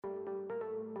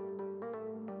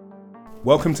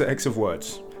Welcome to X of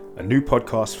Words, a new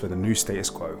podcast for the new status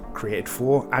quo, created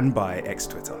for and by X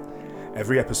Twitter.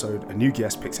 Every episode, a new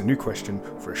guest picks a new question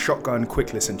for a shotgun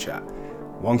quick listen chat.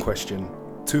 One question,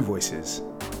 two voices,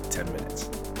 10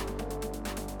 minutes.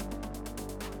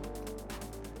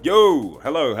 Yo,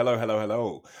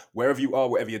 hello. Wherever you are,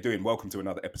 whatever you're doing, welcome to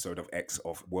another episode of X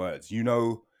of Words. You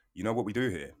know what we do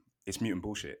here. It's mutant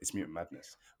bullshit. It's mutant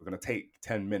madness. We're going to take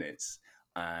 10 minutes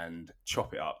and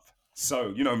chop it up.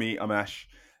 So, you know me, I'm Ash.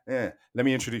 Let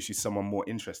me introduce you to someone more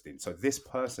interesting. So this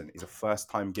person is a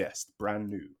first-time guest, brand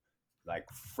new, like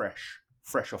fresh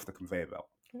off the conveyor belt.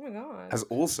 Oh my God. Has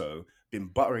also been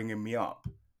buttering me up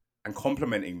and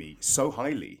complimenting me so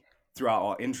highly throughout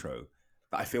our intro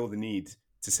that I feel the need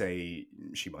to say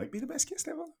she might be the best guest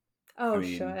ever. Oh, I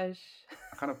mean, shush.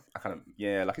 I kind of,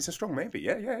 yeah, like it's a strong maybe.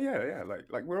 Yeah.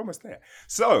 Like we're almost there.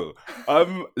 So,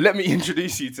 let me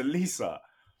introduce you to Lisa.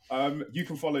 You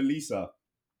can follow Lisa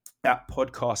at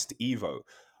Podcast Evo.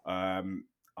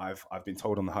 I've been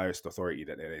told on the highest authority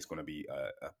that there is going to be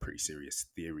a pretty serious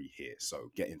theory here.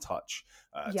 So get in touch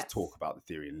Yes. to talk about the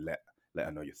theory and let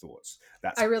her know your thoughts.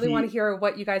 I really want to hear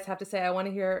what you guys have to say. I want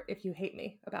to hear if you hate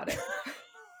me about it.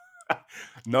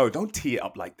 No, don't tee it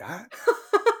up like that.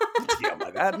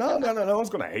 No one's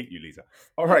gonna hate you, Lisa.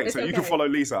 All right, It's so you okay. can follow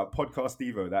Lisa at Podcast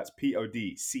Evo. That's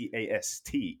PodCastevo.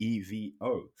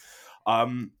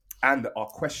 And our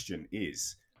question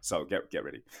is, so get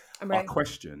ready. I'm ready. Our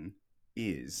question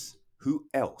is, who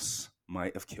else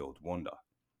might have killed Wanda?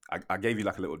 I gave you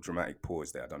like a little dramatic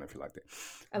pause there. I don't know if you liked it.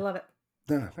 I love it.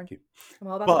 No, thank you. I'm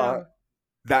all about the drama.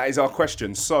 That is our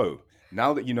question. So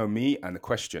now that you know me and the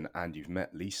question and you've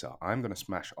met Lisa, I'm going to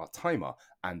smash our timer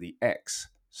and the X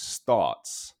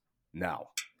starts now.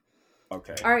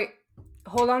 Okay. All right.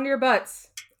 Hold on to your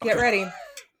butts. Get ready.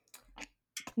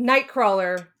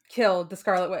 Nightcrawler killed the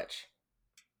Scarlet Witch.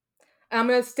 I'm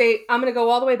going to go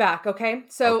all the way back, okay?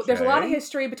 So There's a lot of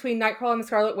history between Nightcrawler and the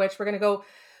Scarlet Witch.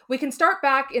 We can start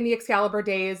back in the Excalibur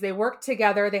days. They worked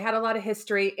together. They had a lot of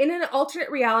history. In an alternate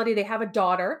reality, they have a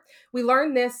daughter. We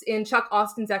learned this in Chuck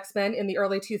Austin's X-Men in the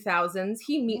early 2000s.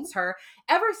 He meets her.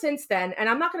 Ever since then, and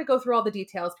I'm not going to go through all the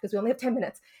details because we only have 10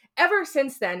 minutes. Ever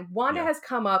since then, Wanda has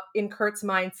come up in Kurt's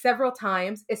mind several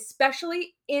times,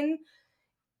 especially in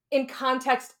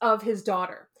context of his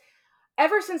daughter.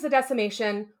 Ever since the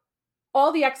decimation,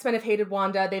 all the X-Men have hated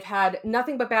Wanda. They've had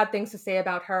nothing but bad things to say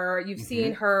about her. You've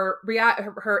seen her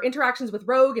interactions with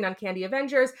Rogue and Uncanny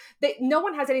Avengers. No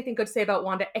one has anything good to say about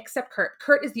Wanda except Kurt.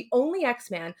 Kurt is the only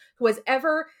X-Man who has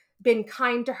ever been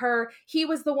kind to her. He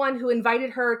was the one who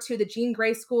invited her to the Jean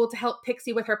Grey School to help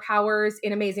Pixie with her powers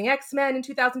in Amazing X-Men in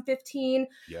 2015.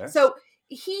 Yes. So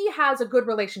he has a good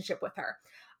relationship with her.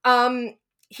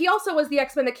 He also was the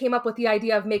X-Men that came up with the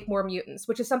idea of make more mutants,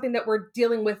 which is something that we're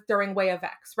dealing with during Way of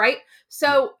X, right?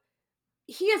 So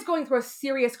he is going through a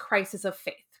serious crisis of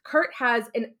faith. Kurt has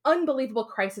an unbelievable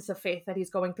crisis of faith that he's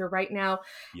going through right now.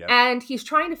 Yep. And he's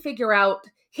trying to figure out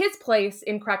his place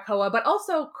in Krakoa, but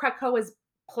also Krakoa's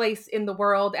place in the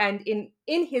world and in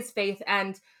his faith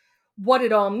and what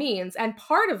it all means. And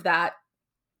part of that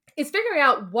is figuring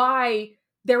out why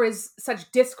there is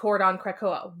such discord on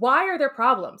Krakoa. Why are there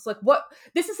problems? Like, what?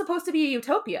 This is supposed to be a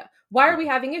utopia. Why are we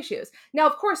having issues? Now,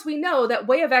 of course, we know that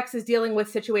Way of X is dealing with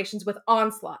situations with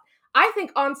Onslaught. I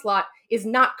think Onslaught is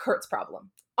not Kurt's problem.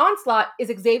 Onslaught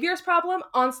is Xavier's problem.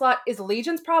 Onslaught is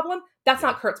Legion's problem. That's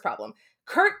not Kurt's problem.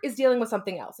 Kurt is dealing with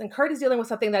something else, and Kurt is dealing with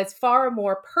something that is far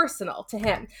more personal to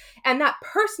him. And that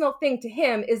personal thing to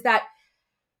him is that,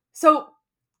 so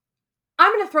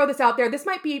I'm going to throw this out there. This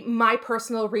might be my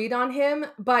personal read on him,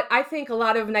 but I think a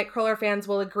lot of Nightcrawler fans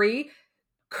will agree.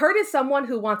 Kurt is someone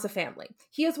who wants a family.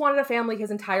 He has wanted a family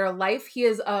his entire life. He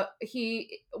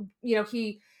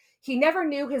never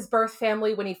knew his birth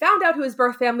family. When he found out who his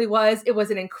birth family was, it was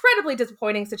an incredibly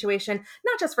disappointing situation,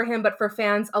 not just for him, but for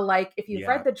fans alike. If you've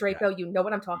read the Draco, you know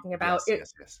what I'm talking about.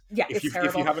 Yes. Yeah, it's terrible.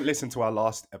 If you haven't listened to our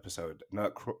last episode,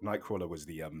 Nightcrawler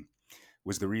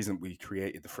was the reason we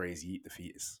created the phrase "eat the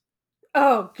fetus."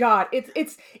 Oh God, it's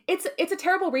a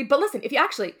terrible read. But listen,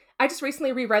 I just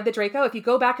recently reread the Draco. If you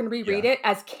go back and reread it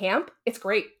as camp, it's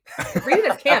great. Read it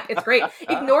as camp, it's great.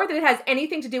 Ignore that it has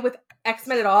anything to do with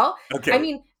X-Men at all. Okay. I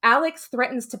mean, Alex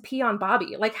threatens to pee on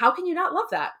Bobby. Like, how can you not love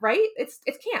that, right? It's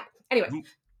camp. Anyway,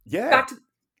 back to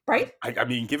right. I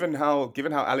mean, given how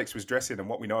Alex was dressing and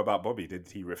what we know about Bobby, did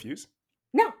he refuse?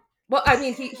 No. Well, I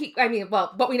mean,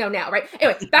 what we know now, right?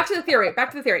 Anyway, back to the theory.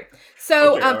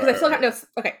 So, because I still got no.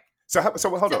 Okay. So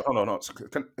hold on. So,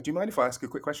 do you mind if I ask a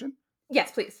quick question?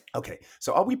 Yes, please. Okay.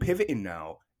 So are we pivoting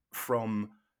now from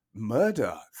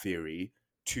murder theory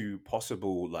to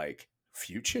possible like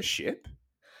future ship?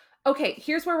 Okay,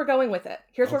 here's where we're going with it.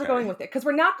 Because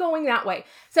we're not going that way.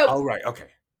 So, oh, right. Okay.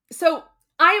 So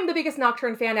I am the biggest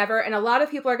Nocturne fan ever, and a lot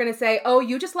of people are going to say, "Oh,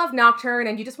 you just love Nocturne,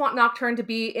 and you just want Nocturne to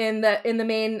be in the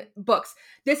main books."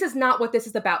 This is not what this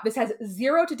is about. This has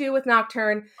zero to do with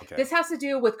Nocturne. Okay. This has to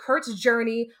do with Kurt's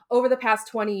journey over the past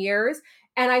 20 years.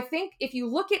 And I think if you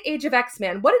look at Age of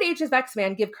X-Men, what did Age of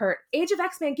X-Men give Kurt? Age of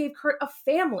X-Men gave Kurt a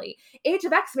family. Age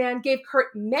of X-Men gave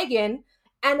Kurt Megan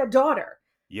and a daughter.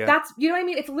 Yeah. That's, you know what I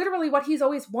mean? It's literally what he's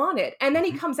always wanted. And then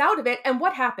he comes out of it, and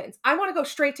what happens? I want to go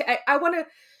straight to,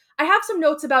 I have some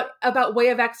notes about Way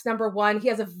of X #1. He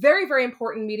has a very, very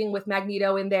important meeting with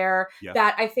Magneto in there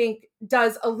that I think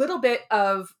does a little bit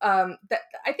of that.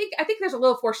 I think there's a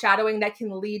little foreshadowing that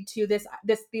can lead to this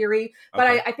theory, but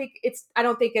I think I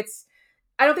don't think it's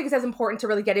as important to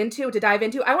really to dive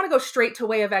into. I want to go straight to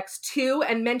Way of X 2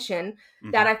 and mention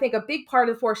that I think a big part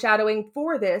of the foreshadowing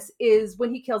for this is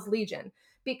when he kills Legion,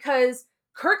 because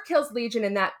Kurt kills Legion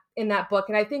in that book,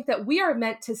 and I think that we are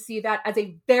meant to see that as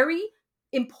a very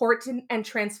important and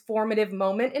transformative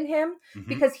moment in him,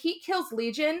 because he kills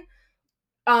Legion.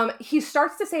 He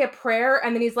starts to say a prayer,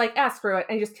 and then he's like, screw it,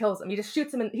 and he just kills him. He just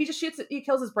shoots him, and he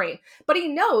kills his brain. But he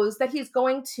knows that he's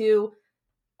going to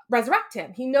resurrect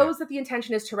him. He knows that the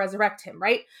intention is to resurrect him,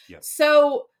 right?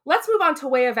 So let's move on to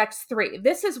Way of X 3.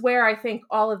 This is where I think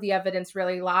all of the evidence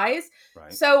really lies.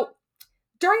 Right. So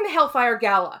during the Hellfire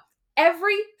Gala,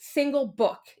 every single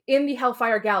book in the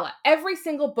Hellfire Gala, every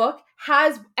single book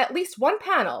has at least one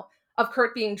panel of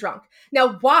Kurt being drunk.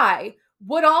 Now, why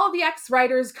would all the X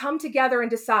writers come together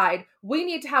and decide we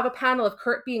need to have a panel of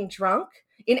Kurt being drunk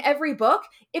in every book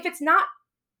if it's not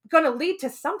going to lead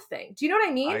to something? Do you know what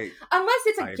I mean? Unless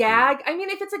it's a gag. Agree. I mean,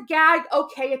 if it's a gag,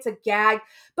 okay, it's a gag.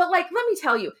 But like, let me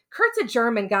tell you, Kurt's a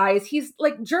German, guys. He's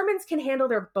like, Germans can handle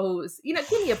their bows. You know,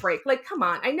 give me a break. Like, come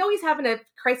on. I know he's having a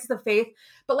crisis of faith,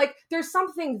 but like, there's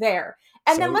something there.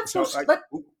 And then sorry.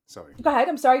 Go ahead.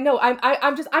 I'm sorry. No,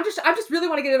 I'm just really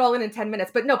want to get it all in 10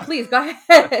 minutes. But no, please go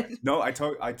ahead. No, I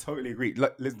totally agree.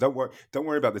 Listen, don't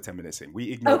worry about the 10 minutes thing.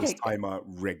 We ignore this timer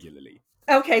regularly.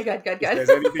 Okay, good. If there's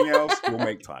anything else, we'll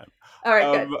make time. All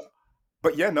right, good.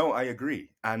 But yeah, no, I agree.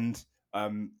 And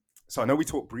so I know we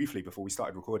talked briefly before we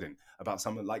started recording about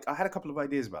some, like, I had a couple of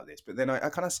ideas about this, but then I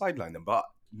kind of sidelined them. But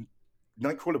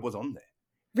Nightcrawler was on there.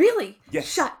 Really?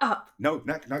 Yes. Shut up. No,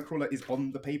 Nightcrawler is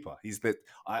on the paper.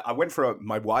 I went for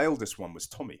my wildest one was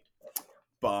Tommy.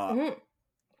 But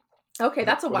okay,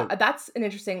 that's an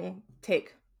interesting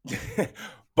take.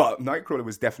 But Nightcrawler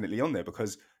was definitely on there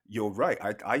because you're right.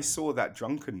 I saw that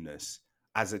drunkenness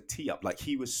as a tee up. Like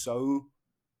he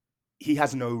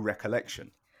has no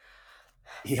recollection.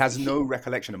 He has no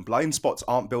recollection, and blind spots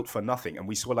aren't built for nothing. And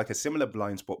we saw like a similar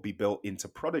blind spot be built into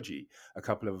Prodigy a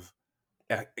couple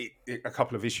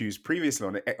of issues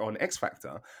previously on X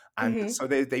Factor, and so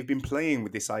they've been playing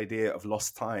with this idea of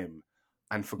lost time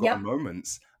and forgotten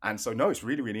moments. And so no, it's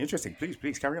really, really interesting.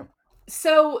 Please carry on.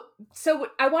 So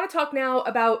I want to talk now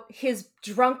about his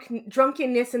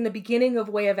drunkenness in the beginning of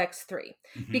Way of X3,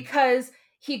 because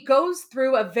he goes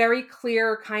through a very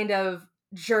clear kind of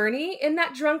journey in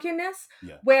that drunkenness,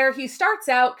 where he starts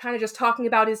out kind of just talking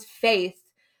about his faith,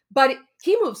 but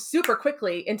he moves super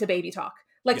quickly into baby talk,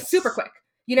 super quick.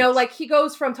 You know, like he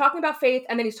goes from talking about faith,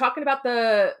 and then he's talking about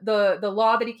the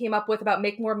law that he came up with about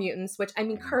make more mutants, which I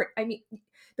mean, Kurt,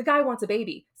 the guy wants a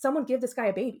baby. Someone give this guy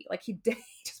a baby. Like he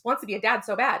just wants to be a dad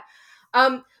so bad.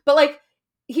 But like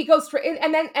he goes for,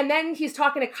 and then he's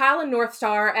talking to Kyle and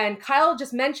Northstar, and Kyle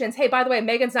just mentions, hey, by the way,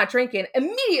 Megan's not drinking.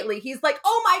 Immediately he's like,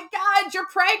 oh my God, you're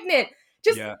pregnant.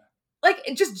 Like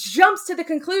it just jumps to the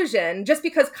conclusion just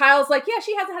because Kyle's like, yeah,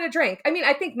 she hasn't had a drink. I mean,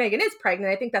 I think Megan is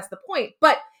pregnant. I think that's the point.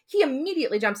 But he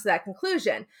immediately jumps to that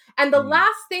conclusion. And the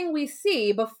last thing we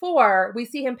see before we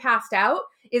see him passed out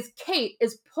is Kate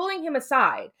is pulling him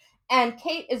aside, and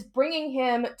Kate is bringing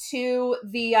him to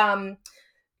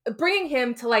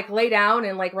like lay down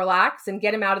and like relax and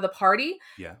get him out of the party.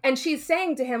 Yeah. And she's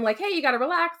saying to him like, hey, you got to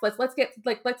relax. Let's get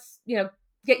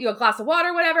you a glass of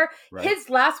water, whatever. Right. His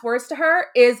last words to her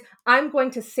is, I'm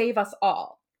going to save us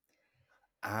all.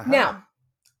 Now,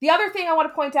 the other thing I want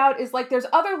to point out is like there's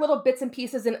other little bits and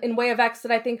pieces in Way of X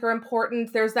that I think are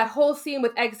important. There's that whole scene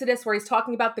with Exodus where he's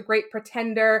talking about the Great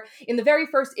Pretender. In the very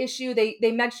first issue, they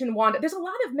mention Wanda. There's a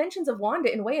lot of mentions of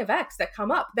Wanda in Way of X that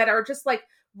come up that are just like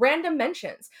random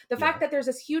mentions. The fact that there's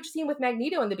this huge scene with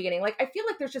Magneto in the beginning. Like I feel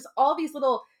like there's just all these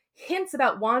little hints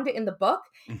about Wanda in the book.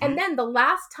 And then the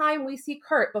last time we see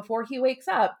Kurt before he wakes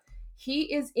up,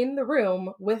 he is in the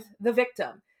room with the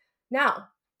victim. Now,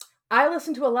 I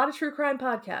listen to a lot of true crime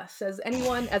podcasts, as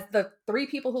the 3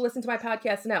 people who listen to my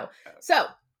podcast know. So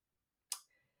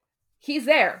he's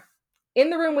there. in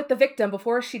the room with the victim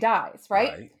before she dies,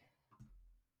 right?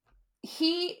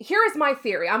 Here is my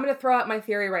theory. I'm going to throw out my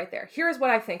theory right there. Here's what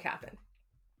I think happened.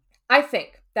 I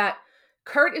think that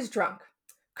Kurt is drunk.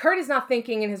 Kurt is not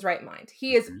thinking in his right mind.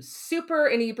 He is super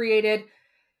inebriated.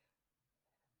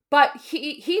 But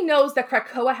he knows that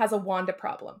Krakoa has a Wanda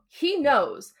problem. He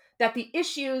knows that the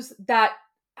issues that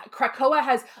Krakoa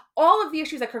has, all of the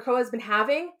issues that Krakoa has been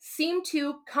having seem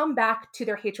to come back to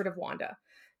their hatred of Wanda.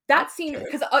 That seems,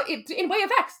 because in Way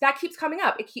of X, that keeps coming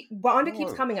up. Wanda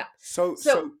keeps coming up. So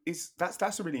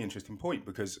that's a really interesting point,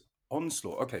 because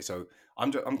Onslaught. Okay, so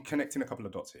I'm connecting a couple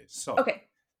of dots here. So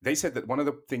they said that one of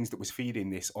the things that was feeding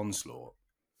this Onslaught,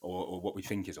 or what we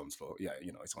think is Onslaught,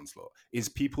 it's Onslaught, is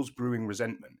people's brewing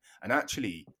resentment. And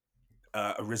actually,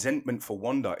 a resentment for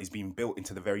Wanda is being built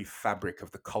into the very fabric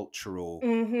of the cultural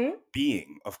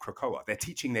being of Krakoa. They're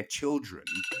teaching their children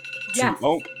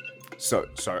to... So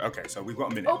we've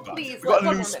got a minute. Oh, please. We've got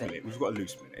a loose minute. We've got a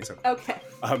loose minute. It's okay.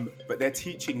 Okay. But they're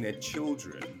teaching their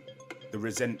children the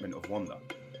resentment of Wanda.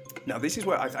 Now, this is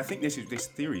where I think this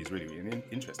theory is really, really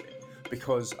interesting,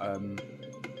 because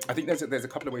I think there's a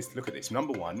couple of ways to look at this.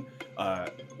 Number one,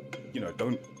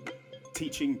 don't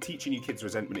teaching your kids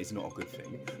resentment is not a good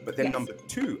thing. But then number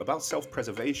two, about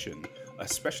self-preservation,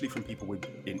 especially from people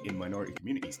in minority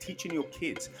communities, teaching your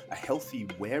kids a healthy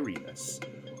wariness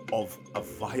of a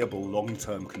viable,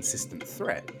 long-term, consistent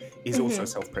threat is also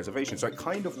self-preservation. So it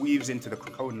kind of weaves into the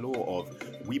Krakoan law of,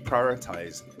 we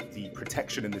prioritize the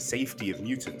protection and the safety of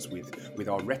mutants with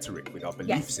our rhetoric, with our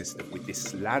belief system, with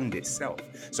this land itself.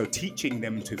 So teaching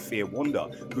them to fear Wanda,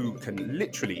 who can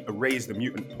literally erase the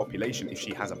mutant population if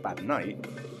she has a bad night,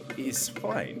 is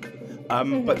fine.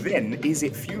 But then, is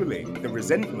it fueling the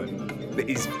resentment that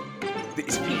is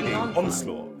feeding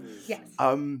Onslaught? Yes.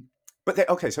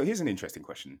 So here's an interesting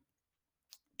question.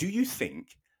 Do you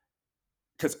think,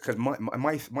 because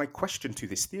my question to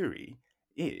this theory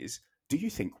is, do you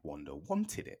think Wanda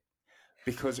wanted it?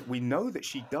 Because we know that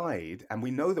she died, and we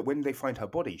know that when they find her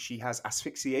body, she has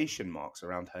asphyxiation marks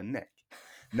around her neck.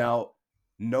 Now,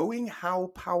 knowing how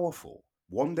powerful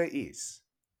Wanda is,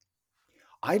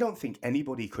 I don't think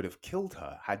anybody could have killed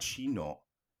her had she not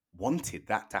wanted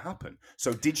that to happen.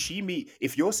 So did she meet,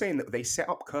 if you're saying that they set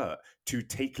up Kurt to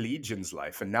take Legion's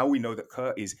life, and now we know that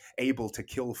Kurt is able to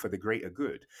kill for the greater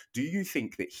good, do you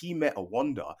think that he met a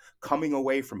Wanda coming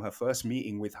away from her first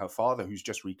meeting with her father, who's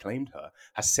just reclaimed her,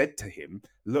 has said to him,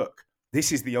 look,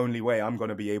 this is the only way I'm going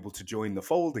to be able to join the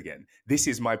fold again. This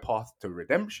is my path to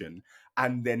redemption.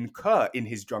 And then Kurt, in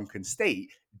his drunken state,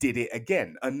 did it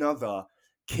again. Another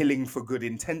killing for good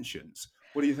intentions.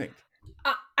 What do you think?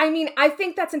 I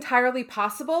think that's entirely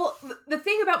possible. The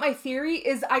thing about my theory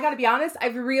is, I gotta be honest,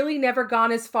 I've really never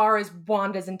gone as far as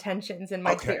Wanda's intentions in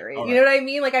my theory. Right. You know what I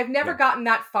mean? Like, I've never gotten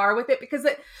that far with it, because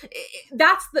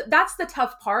that's the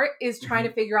tough part, is trying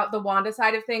to figure out the Wanda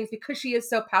side of things, because she is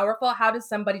so powerful. How does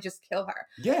somebody just kill her?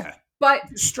 Yeah. But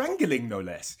strangling, no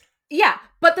less. Yeah.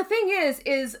 But the thing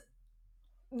is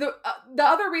the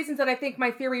other reasons that I think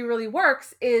my theory really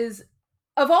works is,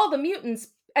 of all the mutants,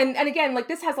 and again, like,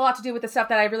 this has a lot to do with the stuff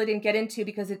that I really didn't get into,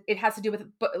 because it has to do with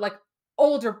like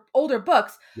older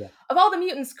books. Yeah. Of all the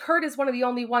mutants, Kurt is one of the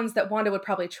only ones that Wanda would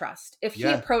probably trust. If he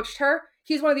approached her,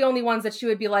 he's one of the only ones that she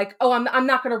would be like, oh, I'm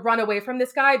not going to run away from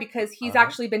this guy, because he's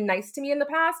actually been nice to me in the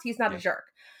past. He's not a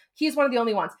jerk. He's one of the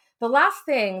only ones. The last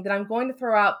thing that I'm going to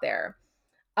throw out there,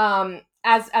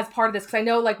 as part of this, because I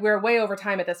know, like, we're way over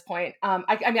time at this point.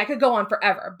 I could go on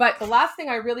forever, but the last thing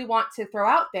I really want to throw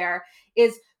out there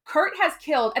is, Kurt has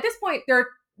killed, at this point,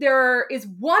 there is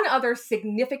one other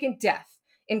significant death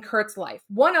in Kurt's life.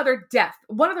 One other death.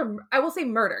 I will say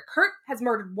murder. Kurt has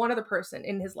murdered one other person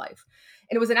in his life.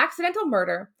 And it was an accidental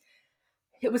murder.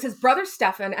 It was his brother,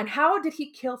 Stefan. And how did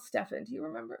he kill Stefan? Do you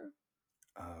remember?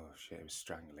 Oh, shit. It was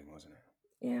strangling, wasn't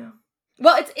it? Yeah.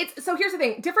 Well, it's so here's the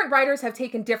thing. Different writers have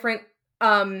taken different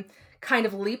kind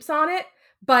of leaps on it.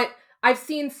 But I've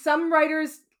seen some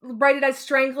writers write it as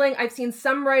strangling. I've seen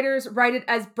some writers write it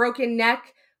as broken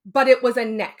neck, but it was a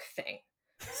neck thing.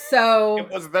 So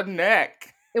it was the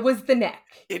neck. It was the neck.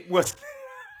 It was.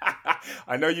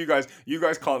 I know you guys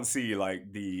can't see,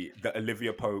 like, the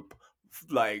Olivia Pope,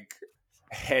 like,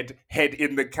 head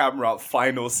in the camera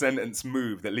final sentence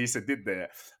move that Lisa did there,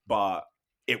 but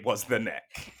it was the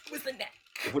neck. It was the neck.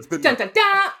 It was the dun, neck.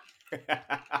 Dun,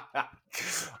 dun.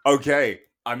 Okay.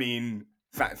 I mean,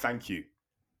 thank you.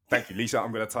 Thank you, Lisa.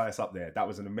 I'm going to tie us up there. That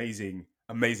was an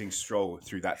amazing stroll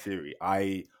through that theory.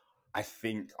 I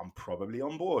think I'm probably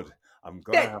on board. I'm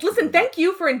going to listen. Thank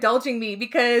you for indulging me,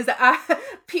 because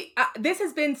this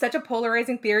has been such a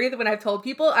polarizing theory that when I've told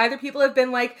people, either people have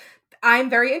been like, I'm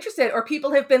very interested. Or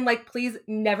people have been like, please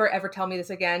never ever tell me this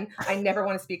again. I never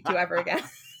want to speak to you ever again.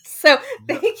 So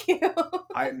thank you.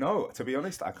 I know, to be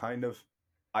honest, I kind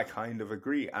of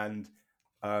agree. And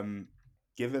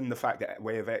given the fact that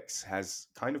Way of X has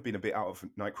kind of been a bit out of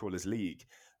Nightcrawler's league,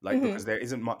 like because there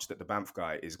isn't much that the Banff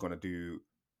guy is going to do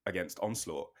against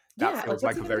Onslaught, that feels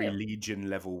like a very Legion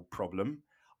level problem.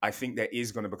 I think there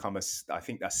is going to become I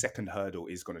think that second hurdle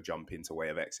is going to jump into Way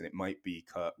of X, and it might be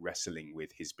Kurt wrestling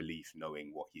with his belief,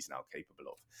 knowing what he's now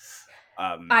capable of.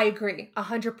 I agree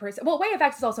 100%. Well, Way of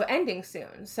X is also ending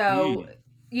soon. So,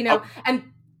 and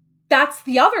that's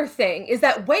the other thing, is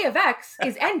that Way of X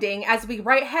is ending as we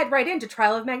head right into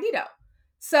Trial of Magneto.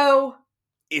 So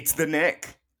it's the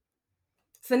neck.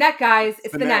 It's the neck, guys.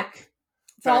 It's the neck.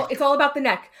 It's all about the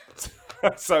neck.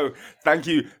 So thank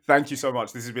you so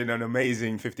much. This has been an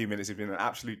amazing 15 minutes. It's been an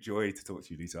absolute joy to talk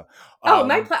to you, Lisa.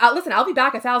 Listen, I'll be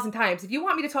back 1,000 times. If you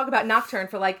want me to talk about Nocturne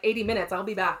for like 80 minutes, I'll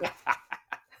be back.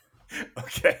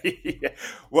 Okay.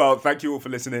 Well, thank you all for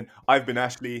listening. I've been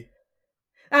Ashley.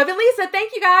 I've been Lisa.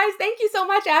 Thank you, guys. Thank you so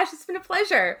much, Ash. It's been a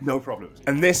pleasure. No problem.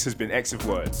 And this has been X of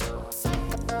Words.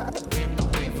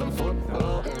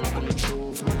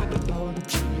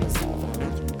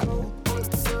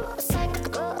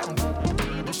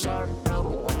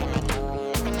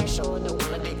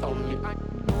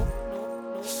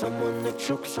 Someone that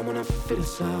chokes, someone I fit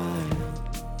aside.